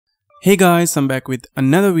Hey guys, I'm back with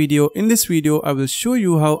another video. In this video, I will show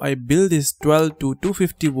you how I build this 12 to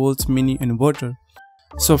 250 volts mini inverter.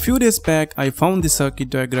 So a few days back, I found this circuit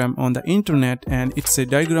diagram on the internet and it's a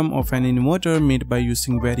diagram of an inverter made by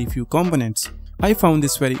using very few components. I found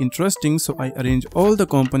this very interesting, so I arrange all the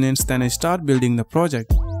components, then I start building the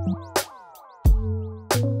project.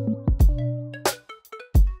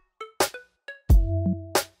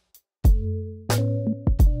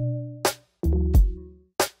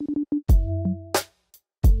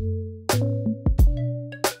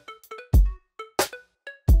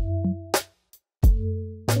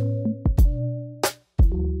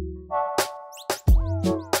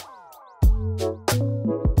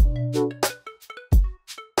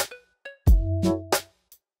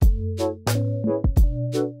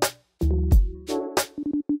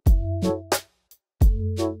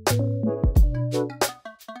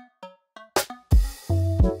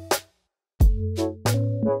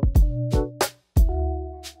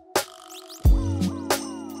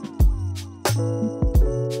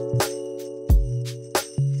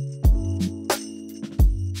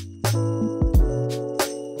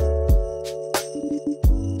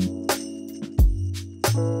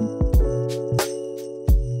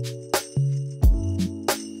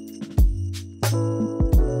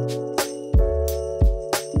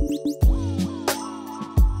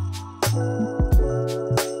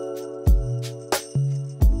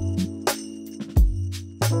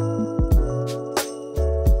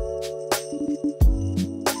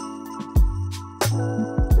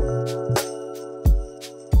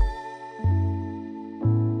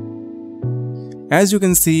 As you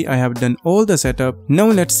can see, I have done all the setup. Now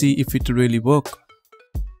let's see if it really works.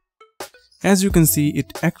 As you can see,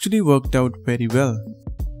 it actually worked out very well.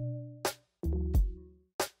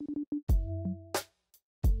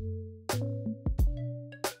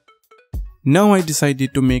 Now I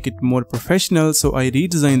decided to make it more professional, so I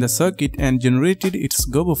redesigned the circuit and generated its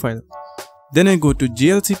Gerber file. Then I go to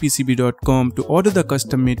glcpcb.com to order the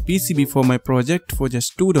custom-made PCB for my project for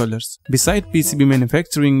just $2. Besides PCB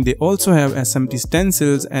manufacturing, they also have SMT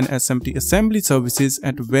stencils and SMT assembly services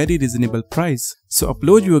at very reasonable price. So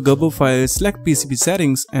upload your Gerber file, select PCB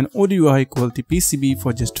settings and order your high quality PCB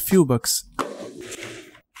for just few bucks.